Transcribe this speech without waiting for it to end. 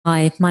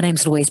Hi, my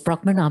name's Louise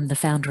Brockman. I'm the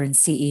founder and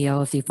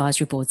CEO of the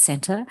Advisory Board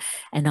Centre,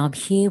 and I'm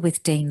here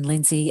with Dean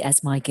Lindsay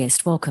as my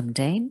guest. Welcome,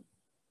 Dean.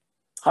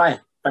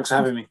 Hi, thanks for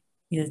having me.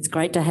 Yeah, it's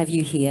great to have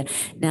you here.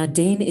 Now,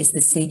 Dean is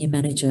the Senior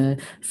Manager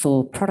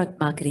for Product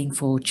Marketing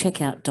for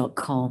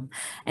Checkout.com.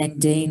 And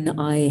Dean,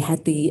 I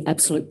had the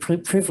absolute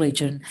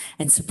privilege and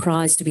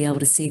surprise to be able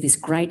to see this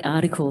great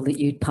article that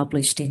you'd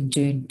published in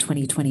June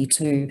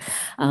 2022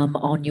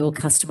 on your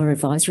customer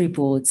advisory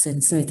boards.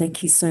 And so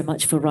thank you so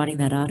much for writing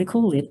that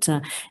article. It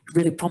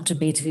really prompted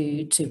me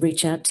to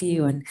reach out to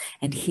you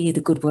and hear the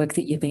good work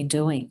that you've been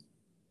doing.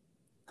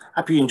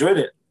 Happy you enjoyed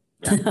it.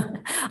 Yeah.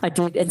 I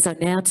did, and so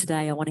now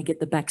today I want to get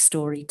the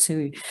backstory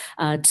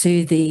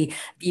to the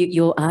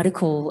your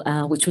article,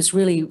 which was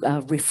really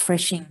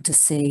refreshing to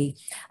see.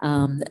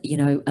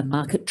 A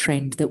market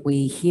trend that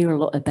we hear a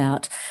lot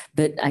about,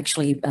 but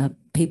actually.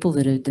 People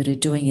that are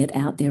doing it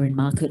out there in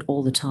market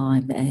all the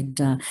time, and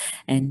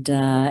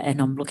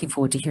I'm looking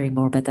forward to hearing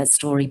more about that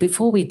story.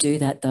 Before we do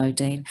that, though,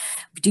 Dean,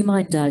 do you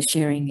mind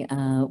sharing,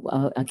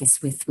 I guess,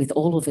 with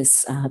all of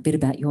us a bit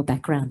about your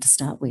background to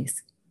start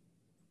with?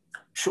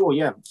 Sure,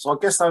 yeah. So I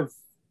guess I've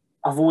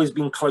always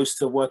been close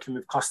to working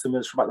with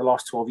customers for about the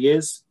last 12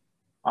 years.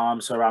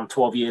 So around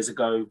 12 years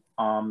ago,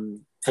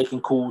 taking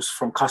calls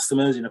from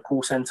customers in a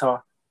call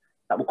center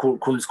that will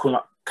call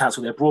up,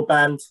 cancel their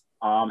broadband,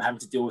 having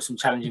to deal with some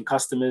challenging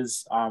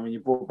customers when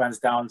your broadband's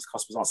down,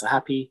 customers aren't so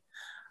happy,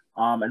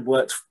 and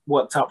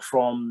worked up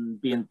from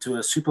being to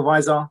a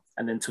supervisor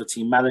and then to a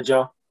team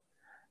manager.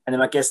 And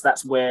then I guess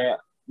that's where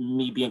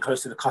me being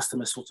close to the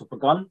customer sort of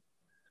begun.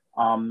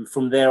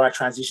 From there, I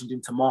transitioned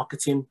into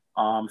marketing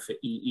for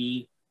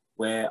EE,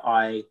 where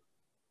I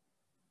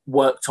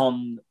worked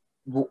on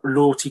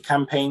loyalty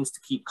campaigns to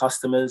keep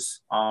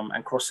customers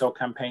and cross-sell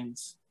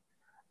campaigns.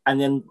 And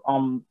then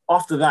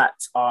after that,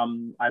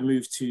 I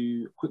moved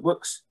to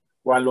QuickBooks,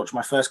 where I launched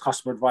my first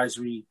customer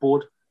advisory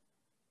board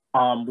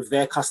with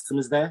their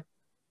customers there.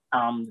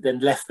 Then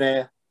left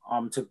there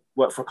to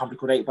work for a company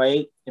called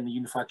 8x8 in the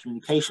unified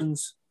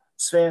communications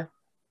sphere.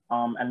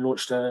 And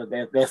launched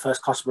their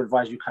first customer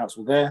advisory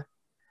council there.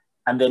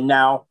 And then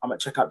now I'm at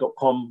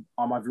checkout.com.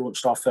 I've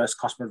launched our first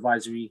customer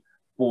advisory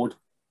board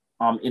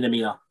in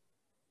EMEA.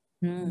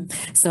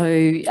 So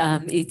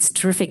it's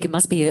terrific. It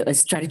must be a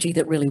strategy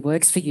that really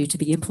works for you to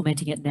be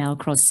implementing it now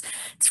across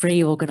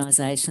three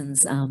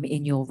organisations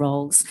in your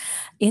roles.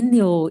 In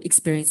your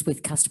experience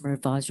with customer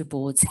advisory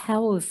boards,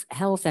 how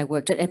have they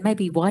worked? And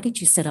maybe why did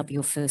you set up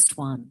your first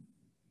one?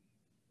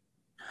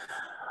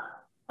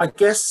 I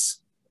guess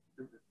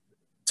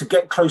to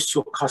get close to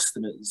your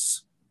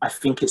customers, I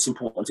think it's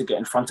important to get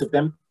in front of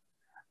them.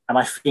 And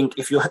I think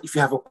if you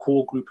have a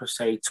core group of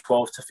say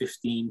 12 to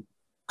 15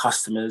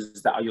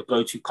 customers that are your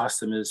go-to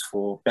customers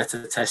for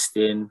better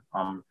testing,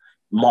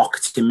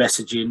 marketing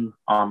messaging,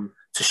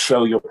 to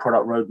show your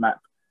product roadmap,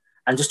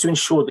 and just to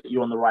ensure that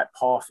you're on the right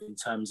path in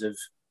terms of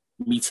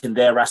meeting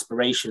their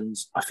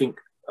aspirations, I think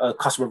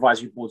customer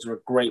advisory boards are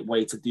a great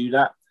way to do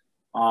that.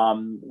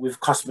 With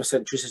customer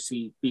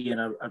centricity being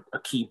a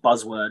key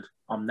buzzword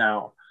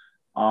now,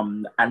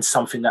 and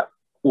something that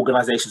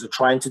organizations are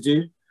trying to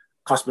do,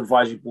 customer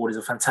advisory board is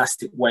a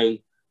fantastic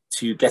way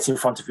to get in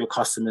front of your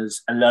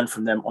customers and learn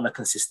from them on a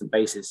consistent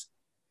basis.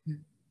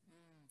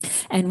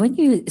 And when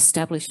you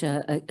establish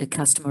a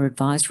customer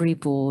advisory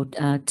board,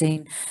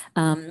 Dean,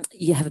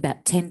 you have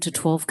about 10 to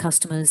 12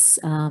 customers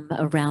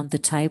around the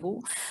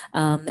table.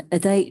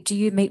 Do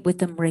you meet with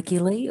them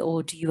regularly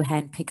or do you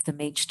handpick them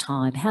each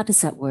time? How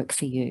does that work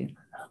for you?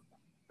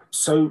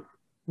 So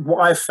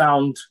what I've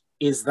found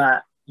is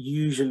that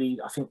usually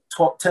I think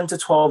 10 to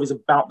 12 is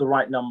about the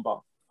right number.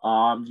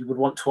 You would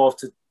want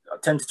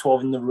 10 to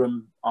 12 in the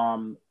room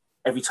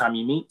every time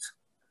you meet.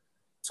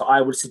 So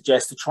I would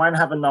suggest to try and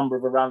have a number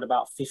of around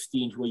about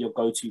 15 who are your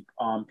go-to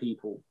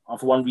people.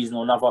 For one reason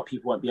or another,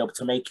 people won't be able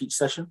to make each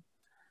session.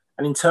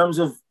 And in terms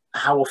of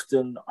how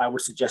often I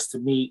would suggest to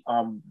meet,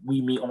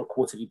 we meet on a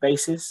quarterly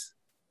basis.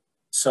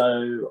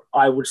 So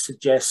I would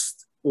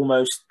suggest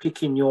almost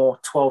picking your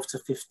 12 to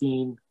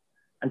 15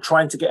 and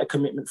trying to get a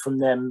commitment from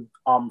them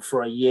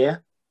for a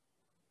year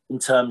in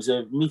terms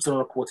of meeting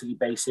on a quarterly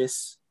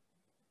basis,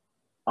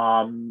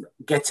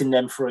 getting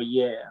them for a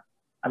year.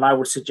 And I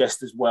would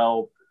suggest as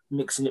well,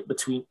 mixing it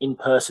between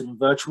in-person and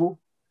virtual.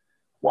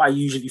 What I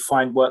usually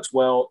find works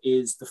well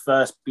is the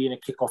first being a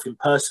kickoff in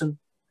person,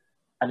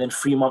 and then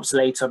 3 months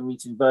later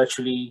meeting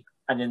virtually,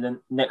 and then the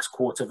next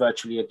quarter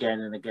virtually again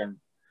and again.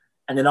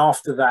 And then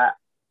after that,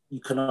 you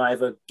can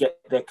either get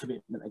their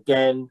commitment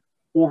again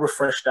or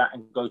refresh that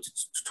and go to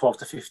 12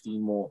 to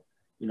 15 more.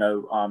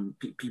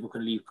 People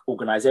can leave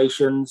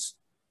organizations,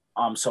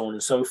 so on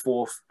and so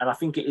forth. And I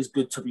think it is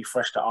good to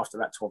refresh that after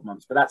that 12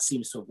 months, but that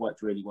seems to have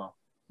worked really well.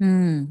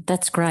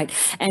 That's great.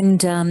 And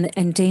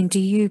Dean, do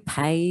you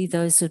pay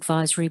those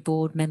advisory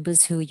board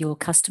members who are your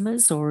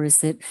customers, or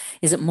is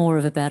it more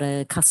of about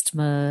a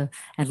customer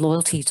and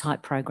loyalty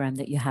type program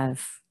that you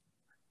have?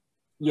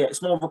 Yeah,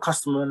 it's more of a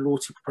customer and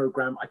loyalty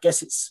program. I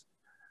guess it's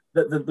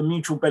the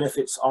mutual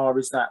benefits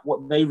is that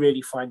what they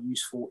really find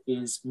useful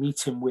is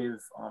meeting with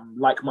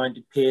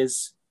like-minded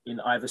peers in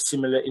either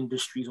similar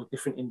industries or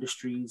different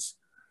industries,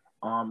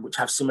 which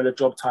have similar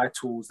job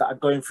titles, that are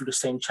going through the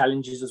same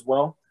challenges as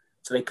well,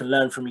 so they can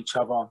learn from each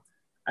other.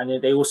 And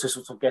then they also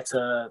sort of get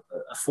a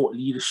thought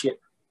leadership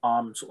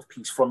sort of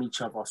piece from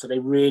each other. So they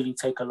really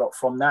take a lot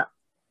from that.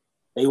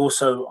 They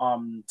also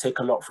take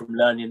a lot from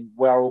learning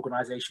where our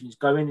organization is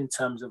going in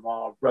terms of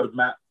our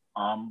roadmap,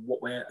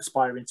 what we're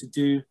aspiring to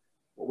do,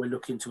 what we're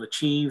looking to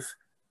achieve,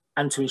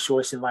 and to ensure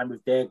it's in line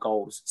with their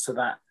goals, so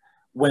that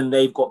when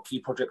they've got key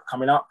projects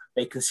coming up,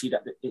 they can see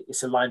that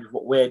it's aligned with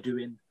what we're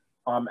doing.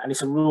 And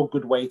it's a real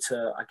good way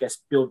to, I guess,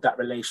 build that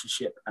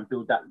relationship and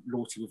build that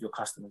loyalty with your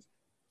customers.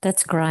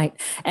 That's great.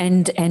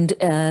 And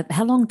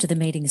how long do the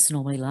meetings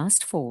normally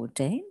last for,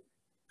 Dean?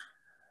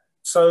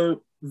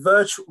 So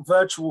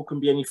virtual can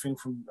be anything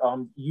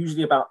from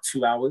usually about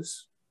 2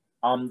 hours.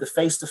 The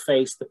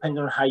face-to-face,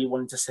 depending on how you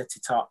wanted to set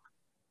it up,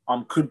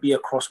 could be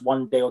across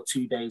 1 day or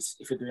 2 days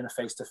if you're doing a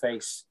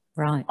face-to-face.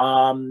 Right.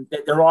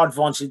 There are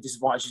advantages and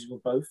disadvantages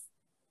with both.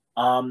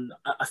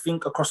 I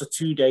think across a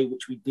 2 day,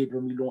 which we did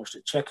when we launched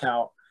at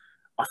Checkout,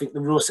 I think the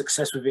real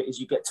success with it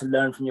is you get to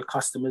learn from your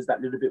customers that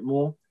little bit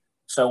more.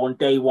 So on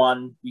day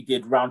one, we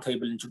did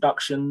roundtable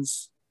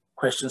introductions,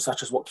 questions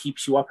such as what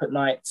keeps you up at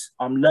night,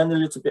 learn a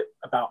little bit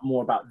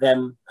more about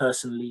them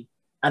personally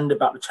and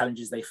about the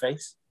challenges they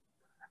face.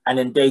 And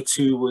then day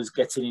two was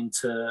getting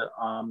into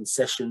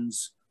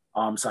sessions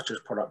such as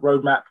product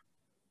roadmap,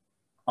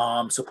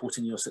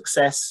 supporting your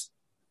success,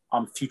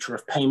 future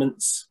of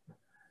payments.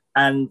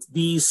 And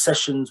these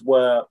sessions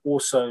were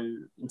also,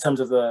 in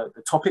terms of the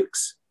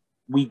topics,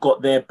 we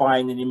got their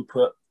buy-in and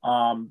input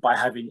by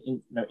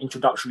having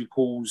introductory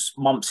calls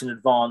months in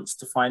advance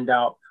to find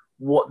out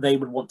what they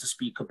would want to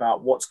speak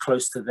about, what's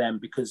close to them,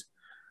 because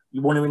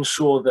you want to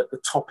ensure that the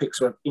topics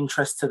are of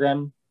interest to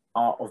them,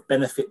 are of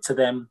benefit to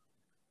them,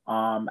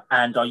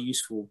 and are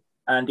useful.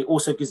 And it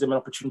also gives them an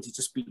opportunity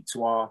to speak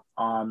to our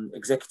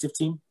executive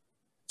team.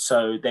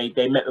 So they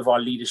met with our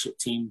leadership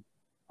team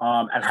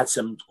and had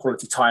some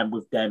quality time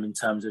with them in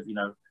terms of,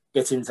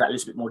 getting into that a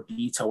little bit more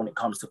detail when it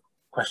comes to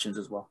questions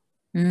as well.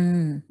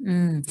 And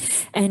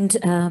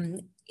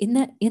in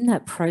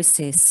that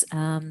process,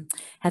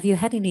 have you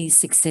had any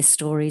success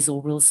stories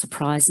or real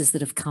surprises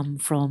that have come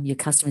from your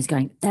customers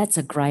going, that's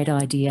a great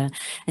idea,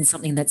 and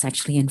something that's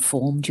actually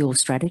informed your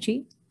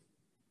strategy?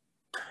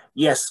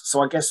 Yes.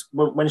 So I guess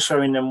when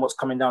showing them what's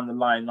coming down the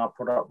line, our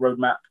product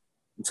roadmap,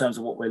 in terms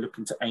of what we're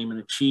looking to aim and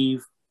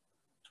achieve,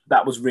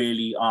 that was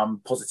really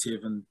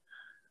positive. And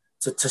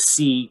to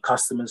see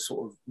customers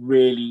sort of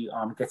really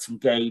get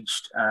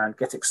engaged and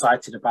get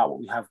excited about what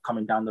we have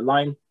coming down the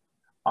line.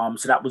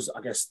 So that was,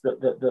 I guess,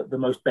 the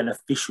most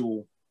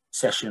beneficial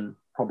session,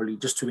 probably,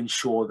 just to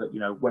ensure that,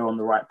 we're on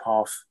the right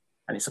path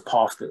and it's a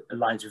path that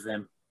aligns with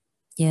them.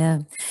 Yeah,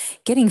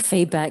 getting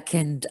feedback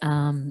and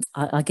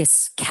I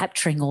guess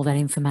capturing all that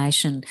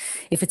information.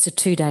 If it's a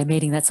 2-day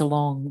meeting, that's a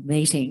long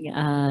meeting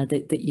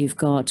that you've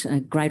got. A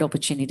great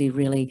opportunity to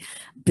really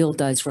build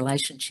those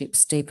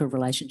relationships, deeper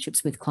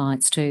relationships with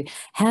clients too.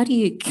 How do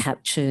you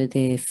capture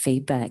their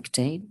feedback,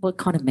 Dean? What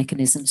kind of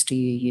mechanisms do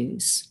you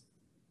use?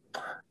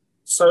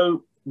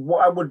 So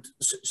what I would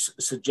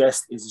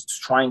suggest is to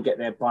try and get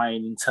their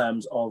buy-in in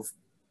terms of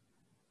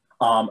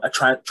a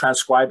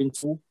transcribing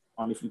tool,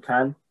 if you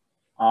can.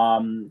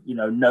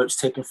 Notes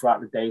taken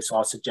throughout the day. So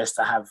I suggest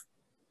to have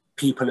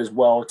people as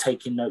well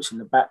taking notes in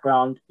the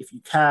background if you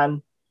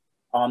can.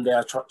 There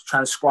are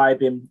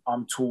transcribing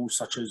tools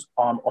such as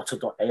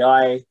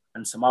Otter.ai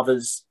and some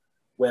others,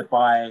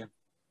 whereby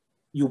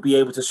you'll be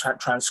able to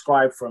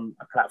transcribe from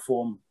a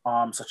platform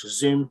such as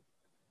Zoom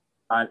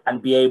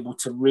and be able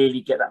to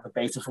really get that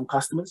verbatim from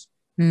customers.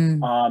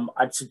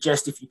 I'd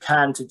suggest, if you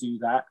can, to do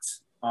that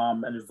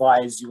and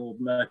advise your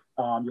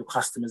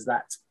customers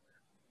that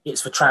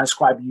it's for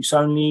transcribed use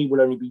only, will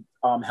only be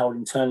held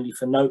internally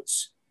for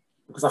notes,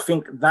 because I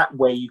think that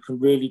way you can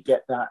really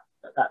get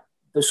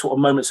those sort of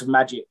moments of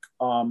magic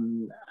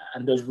and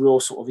those real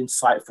sort of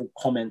insightful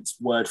comments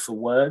word for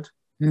word,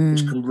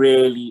 which can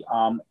really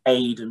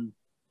aid and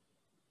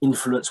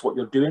influence what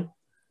you're doing.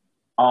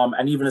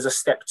 And even as a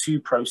step 2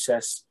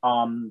 process,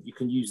 you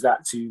can use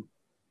that to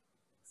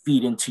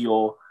feed into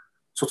your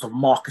sort of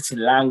marketing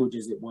language,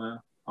 as it were.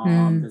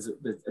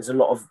 There's a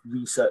lot of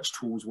research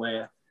tools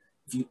where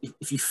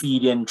if you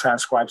feed in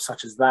transcribes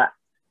such as that,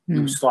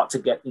 you start to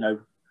get,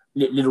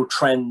 little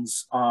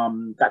trends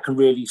that can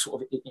really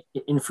sort of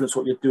influence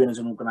what you're doing as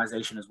an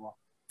organization as well.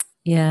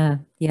 Yeah.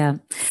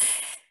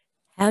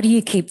 How do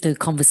you keep the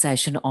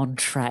conversation on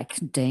track,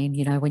 Dean?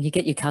 When you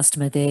get your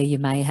customer there, you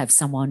may have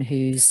someone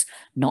who's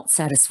not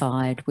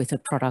satisfied with a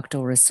product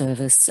or a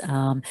service.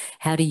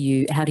 How do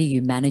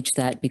you manage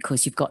that,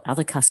 because you've got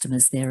other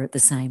customers there at the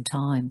same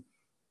time?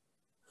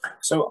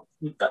 So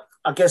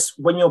I guess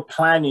when you're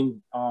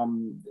planning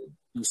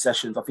these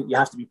sessions, I think you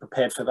have to be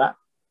prepared for that.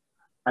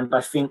 And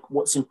I think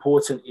what's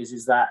important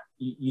is that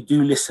you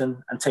do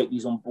listen and take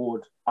these on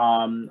board.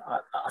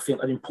 I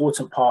think an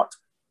important part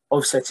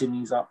of setting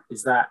these up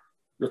is that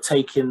you're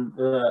taking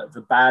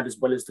the bad as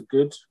well as the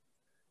good.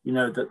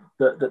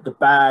 The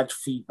bad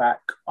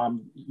feedback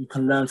you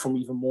can learn from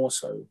even more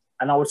so.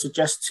 And I would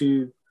suggest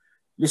to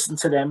listen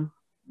to them,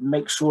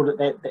 make sure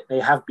that they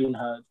have been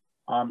heard.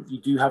 You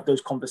do have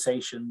those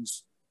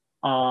conversations.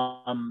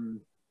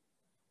 You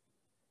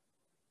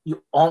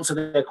answer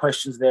their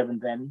questions there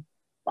and then,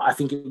 but I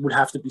think it would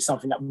have to be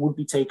something that would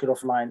be taken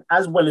offline,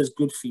 as well as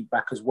good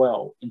feedback as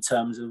well in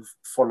terms of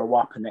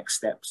follow-up and next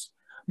steps.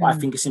 But I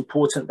think it's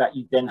important that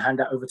you then hand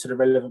that over to the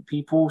relevant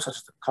people, such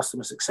as the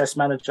customer success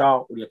manager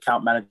or the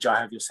account manager,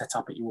 have you set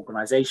up at your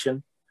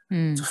organization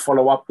to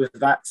follow up with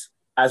that,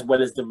 as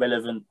well as the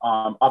relevant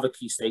other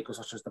key stakeholders,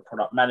 such as the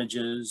product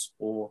managers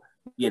or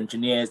the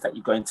engineers that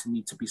you're going to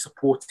need to be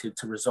supported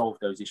to resolve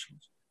those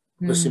issues.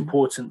 It's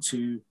important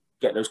to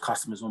get those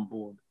customers on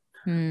board.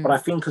 But I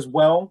think as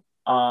well,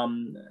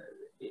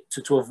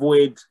 to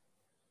avoid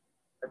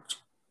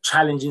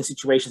challenging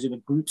situations in a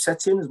group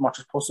setting as much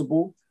as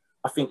possible,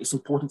 I think it's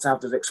important to have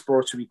those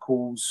exploratory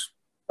calls,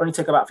 only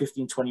take about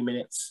 15, 20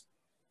 minutes.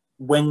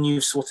 When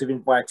you've sort of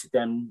invited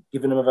them,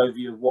 given them an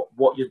overview of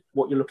what you're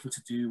looking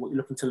to do, what you're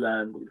looking to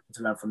learn, what you're looking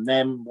to learn from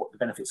them, what the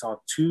benefits are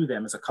to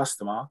them as a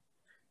customer,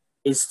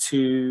 is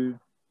to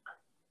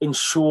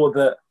ensure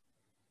that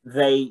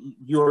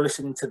you're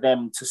listening to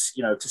them to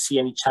see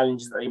any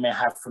challenges that they may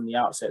have from the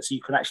outset, so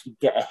you can actually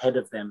get ahead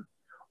of them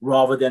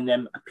rather than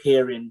them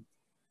appearing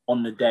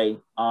on the day.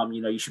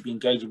 You should be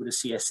engaging with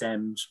the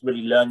CSMs,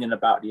 really learning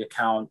about the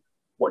account,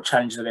 what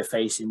challenges are they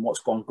facing,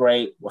 what's gone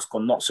great, what's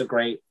gone not so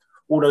great,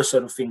 all those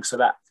sort of things, so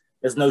that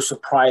there's no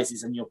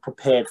surprises and you're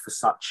prepared for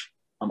such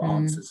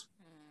answers.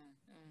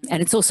 And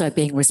it's also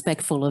being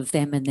respectful of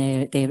them and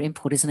their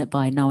input, isn't it,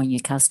 by knowing your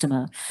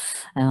customer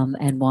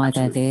and why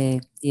Absolutely. They're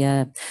there.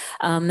 Yeah.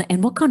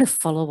 And what kind of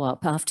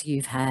follow-up after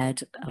you've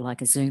had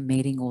like a Zoom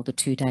meeting or the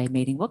 2-day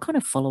meeting, what kind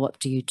of follow-up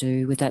do you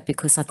do with that?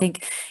 Because I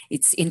think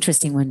it's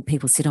interesting when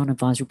people sit on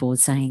advisory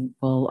boards saying,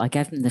 well, I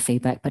gave them the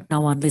feedback, but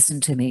no one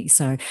listened to me.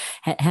 So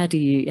how do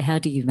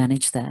you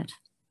manage that?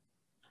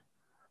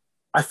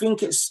 I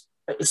think it's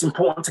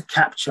important to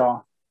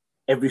capture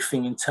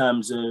everything in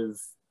terms of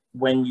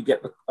when you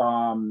get the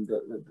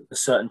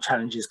certain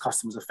challenges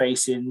customers are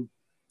facing,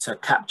 to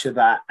capture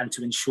that and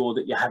to ensure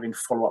that you're having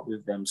follow-up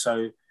with them.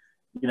 So,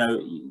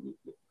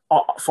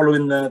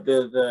 following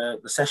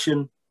the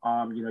session,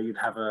 you'd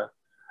have a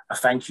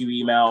thank you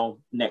email,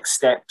 next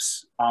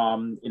steps,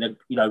 in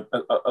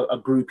a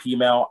group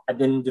email, and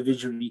then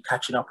individually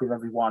catching up with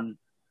everyone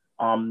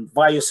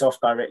via yourself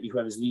directly,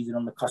 whoever's leading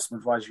on the customer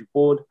advisory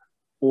board,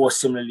 or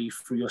similarly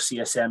through your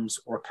CSMs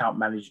or account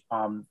managers.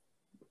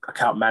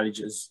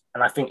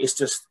 And I think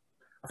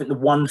the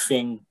one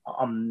thing,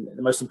 the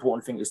most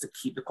important thing is to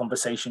keep the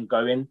conversation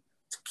going,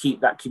 to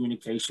keep that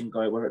communication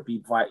going, whether it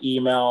be via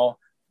email,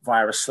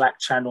 via a Slack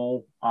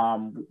channel,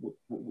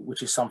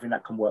 which is something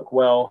that can work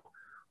well,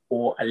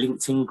 or a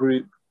LinkedIn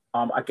group.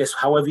 I guess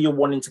however you're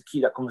wanting to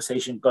keep that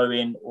conversation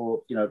going,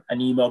 or an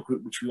email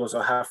group, which we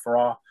also have for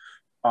our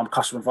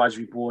customer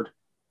advisory board,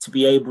 to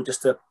be able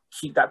just to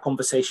keep that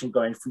conversation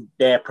going through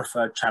their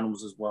preferred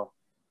channels as well.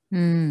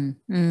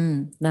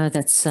 No,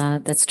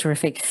 that's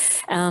terrific.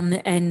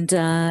 And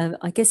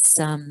I guess,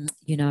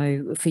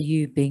 for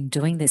you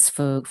doing this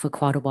for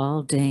quite a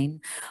while,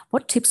 Dean,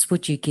 what tips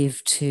would you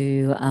give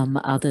to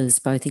others,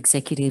 both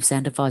executives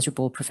and advisory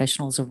board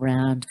professionals,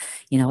 around,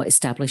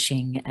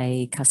 establishing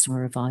a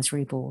customer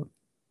advisory board?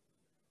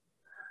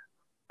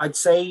 I'd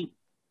say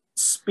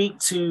speak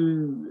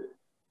to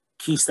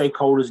key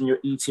stakeholders in your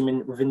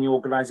E-team within the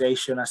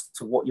organization as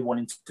to what you're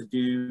wanting to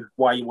do,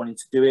 why you're wanting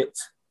to do it.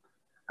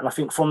 And I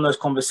think from those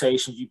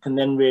conversations, you can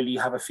then really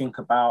have a think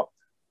about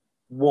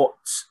what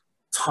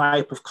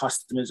type of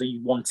customers are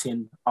you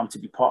wanting to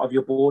be part of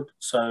your board.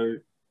 So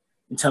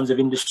in terms of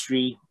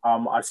industry,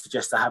 I'd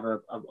suggest to have a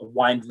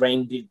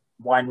wide-ranging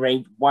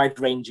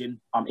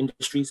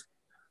industries,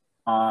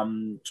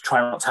 to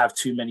try not to have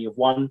too many of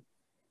one.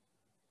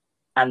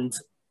 And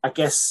I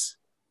guess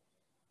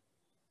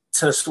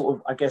to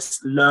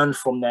learn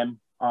from them,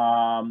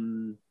 I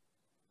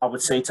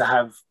would say to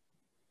have,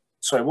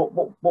 sorry,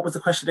 what was the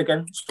question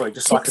again? Sorry,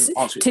 just so I can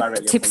answer it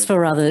directly. Tips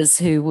for others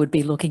who would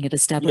be looking at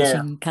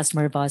establishing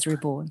customer advisory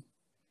board.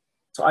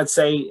 So I'd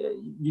say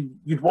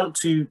you'd want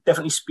to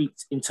definitely speak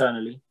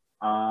internally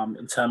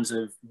in terms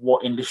of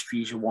what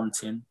industries you're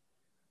wanting.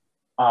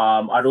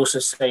 I'd also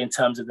say in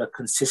terms of the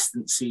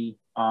consistency,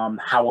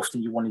 how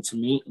often you're wanting to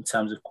meet in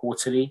terms of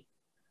quarterly.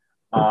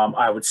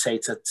 I would say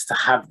to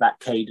have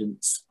that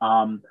cadence.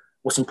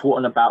 What's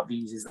important about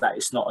these is that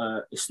it's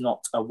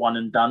not a one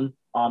and done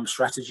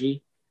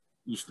strategy.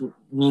 You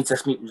need to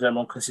meet with them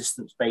on a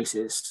consistent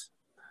basis.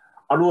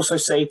 I'd also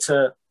say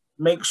to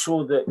make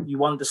sure that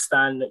you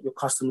understand that your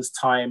customers'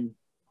 time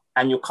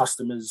and your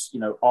customers,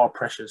 are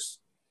precious,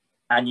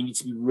 and you need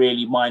to be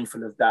really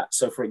mindful of that.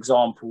 So, for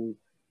example,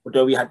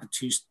 although we had the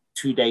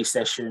two-day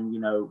session,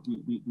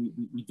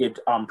 we did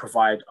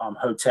provide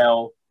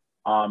hotel,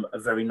 a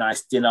very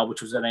nice dinner,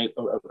 which was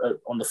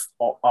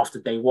after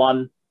day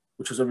one,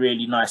 which was a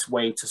really nice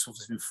way to sort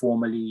of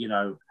informally,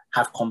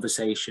 have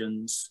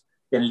conversations,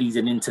 then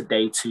leading into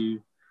day two,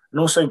 and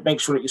also make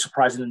sure that you're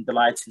surprising and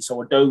delighting. So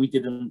although we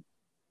didn't,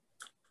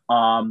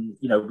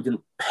 we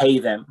didn't pay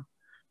them,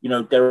 you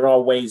know, there are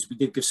ways. We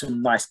did give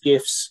some nice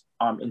gifts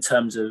in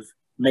terms of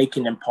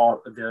making them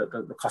part of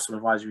the customer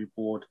advisory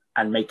board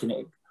and making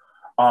it,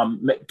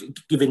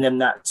 giving them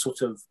that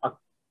sort of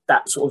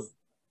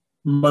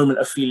moment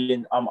of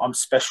feeling I'm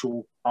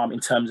special in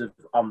terms of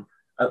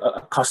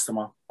a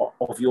customer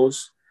of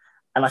yours.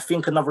 And I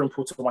think another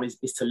important one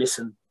is to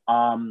listen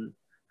and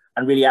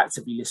really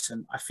actively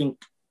listen. I think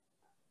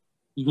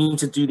you need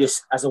to do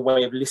this as a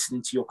way of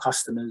listening to your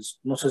customers,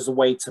 not as a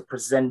way to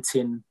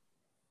presenting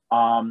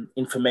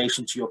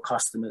information to your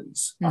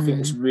customers. I think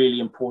it's really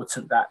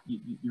important that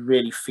you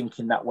really think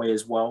in that way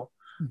as well.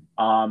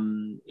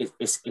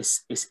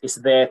 It's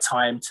their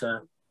time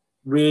to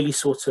really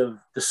sort of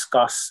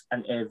discuss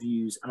and air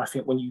views. And I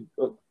think when you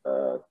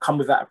come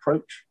with that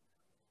approach,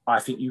 I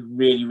think you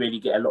really, really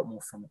get a lot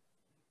more from it.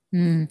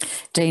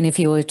 Dean, if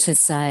you were to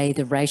say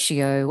the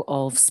ratio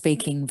of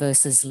speaking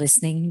versus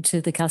listening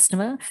to the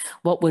customer,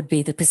 what would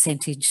be the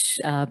percentage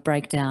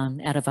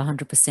breakdown out of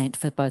 100%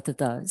 for both of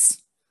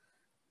those?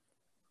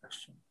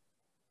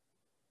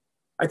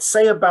 I'd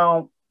say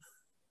about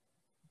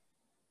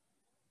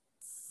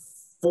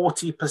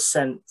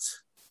 40%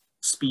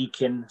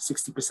 speaking,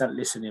 60%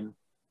 listening,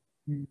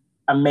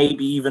 and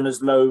maybe even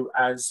as low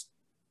as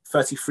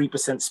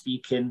 33%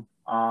 speaking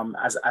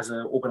as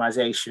an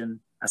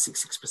organization and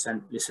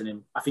 66%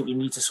 listening. I think you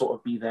need to sort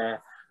of be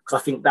there,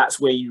 because I think that's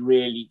where you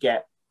really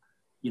get,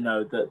 you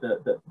know,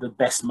 the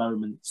best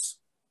moments.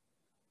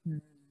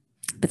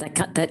 But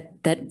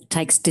that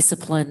takes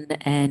discipline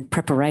and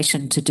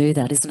preparation to do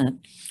that, isn't it?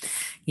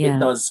 Yeah, it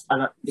does,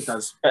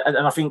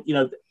 and I think, you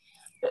know,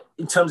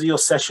 in terms of your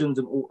sessions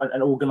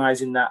and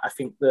organizing that, I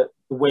think that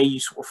the way you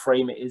sort of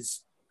frame it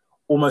is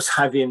almost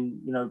having,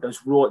 you know,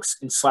 those raw,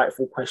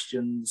 insightful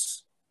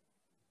questions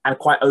and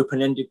quite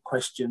open-ended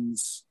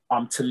questions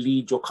to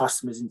lead your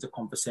customers into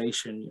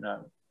conversation, you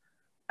know,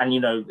 and,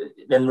 you know,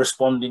 then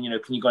responding, you know,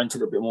 can you go into a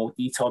little bit more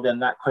detail? Then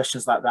that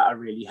questions like that are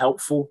really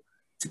helpful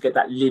to get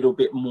that little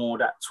bit more,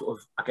 that sort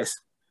of, I guess,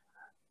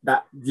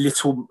 that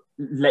little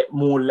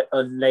more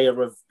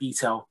layer of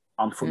detail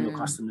from your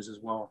customers as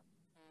well.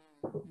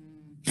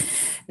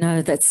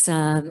 No,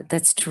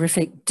 that's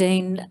terrific,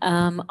 Dean.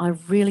 I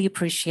really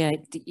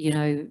appreciate, you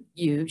know,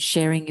 you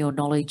sharing your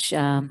knowledge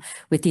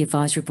with the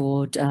advisory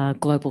board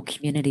global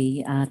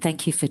community.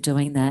 Thank you for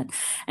doing that,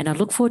 and I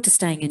look forward to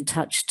staying in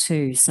touch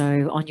too.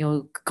 So on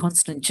your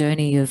constant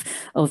journey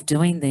of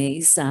doing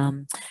these,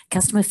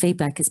 customer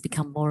feedback has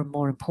become more and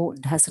more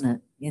important, hasn't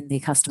it, in the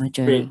customer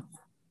journey?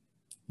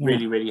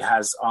 Really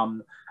has.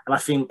 And I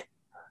think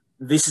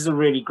this is a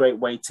really great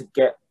way to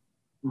get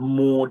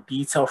more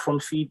detail from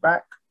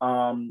feedback.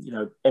 You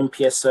know,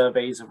 NPS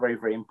surveys are very,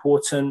 very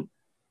important.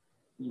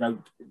 You know,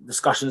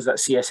 discussions that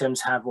CSMs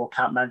have or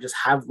account managers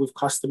have with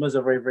customers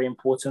are very, very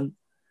important.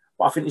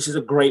 But I think this is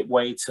a great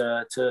way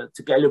to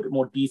get a little bit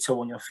more detail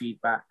on your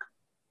feedback.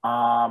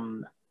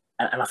 And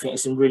I think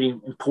it's a really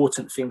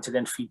important thing to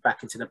then feed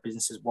back into the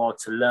business as well,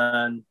 to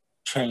learn,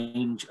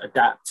 change,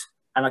 adapt,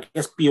 and I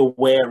guess be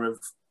aware of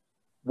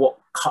what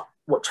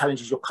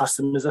challenges your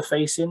customers are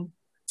facing,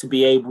 to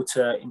be able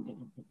to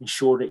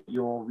ensure that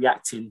you're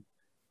reacting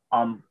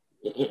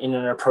in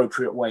an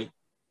appropriate way.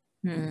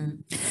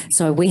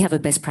 So we have a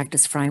best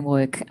practice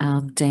framework,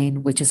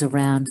 Dean, which is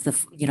around the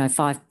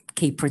 5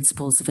 key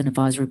principles of an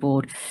advisory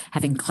board: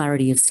 having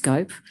clarity of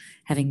scope,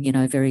 having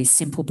very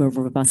simple but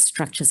robust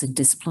structures and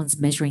disciplines,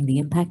 measuring the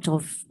impact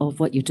of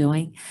what you're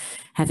doing,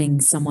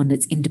 having someone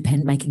that's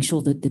independent, making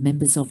sure that the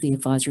members of the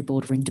advisory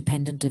board are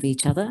independent of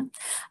each other,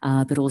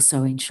 but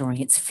also ensuring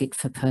it's fit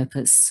for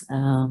purpose.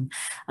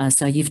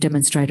 So you've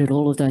demonstrated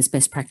all of those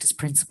best practice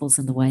principles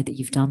in the way that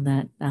you've done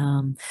that.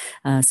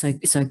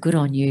 So good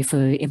on you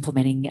for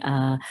implementing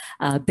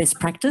best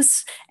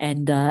practice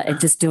and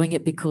just doing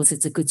it because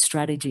it's a good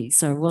strategy.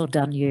 So well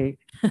done, you.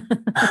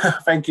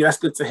 Thank you. That's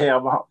good to hear.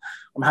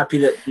 I'm happy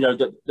that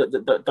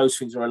that those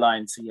things are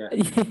aligned. So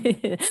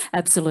yeah.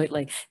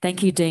 Absolutely.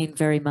 Thank you, Dean,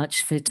 very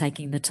much for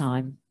taking the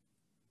time.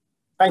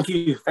 Thank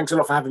you. Thanks a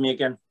lot for having me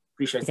again.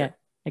 Appreciate it.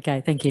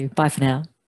 Okay. Thank you. Bye for now.